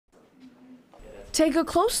Take a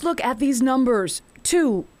close look at these numbers: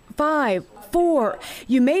 2, 5, 4.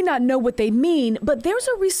 You may not know what they mean, but there's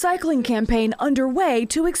a recycling campaign underway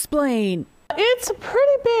to explain. It's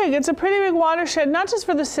pretty big. It's a pretty big watershed, not just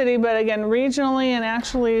for the city, but again, regionally and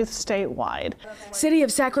actually statewide. City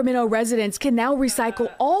of Sacramento residents can now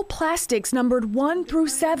recycle all plastics numbered 1 through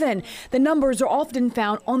 7. The numbers are often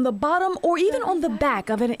found on the bottom or even on the back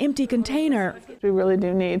of an empty container. We really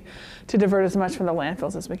do need to divert as much from the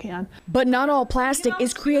landfills as we can. But not all plastic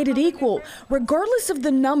is created equal. Regardless of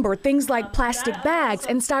the number, things like plastic bags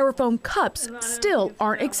and styrofoam cups still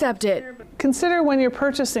aren't accepted. Consider when you're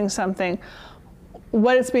purchasing something,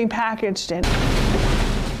 what it's being packaged in.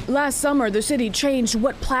 Last summer, the city changed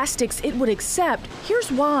what plastics it would accept.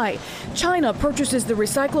 Here's why. China purchases the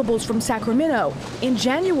recyclables from Sacramento. In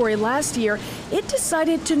January last year, it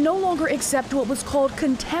decided to no longer accept what was called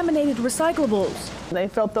contaminated recyclables. They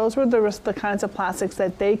felt those were the kinds of plastics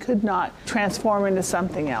that they could not transform into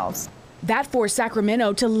something else. That forced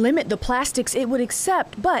Sacramento to limit the plastics it would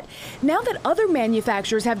accept. But now that other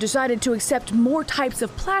manufacturers have decided to accept more types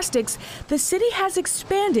of plastics, the city has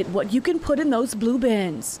expanded what you can put in those blue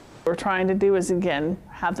bins. What we're trying to do is, again,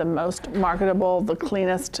 have the most marketable, the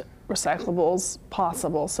cleanest recyclables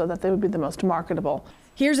possible so that they would be the most marketable.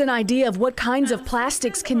 Here's an idea of what kinds of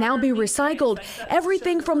plastics can now be recycled.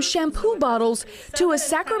 Everything from shampoo bottles to a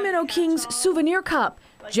Sacramento Kings souvenir cup.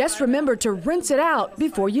 Just remember to rinse it out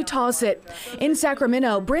before you toss it. In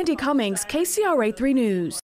Sacramento, Brandy Cummings, KCRA 3 News.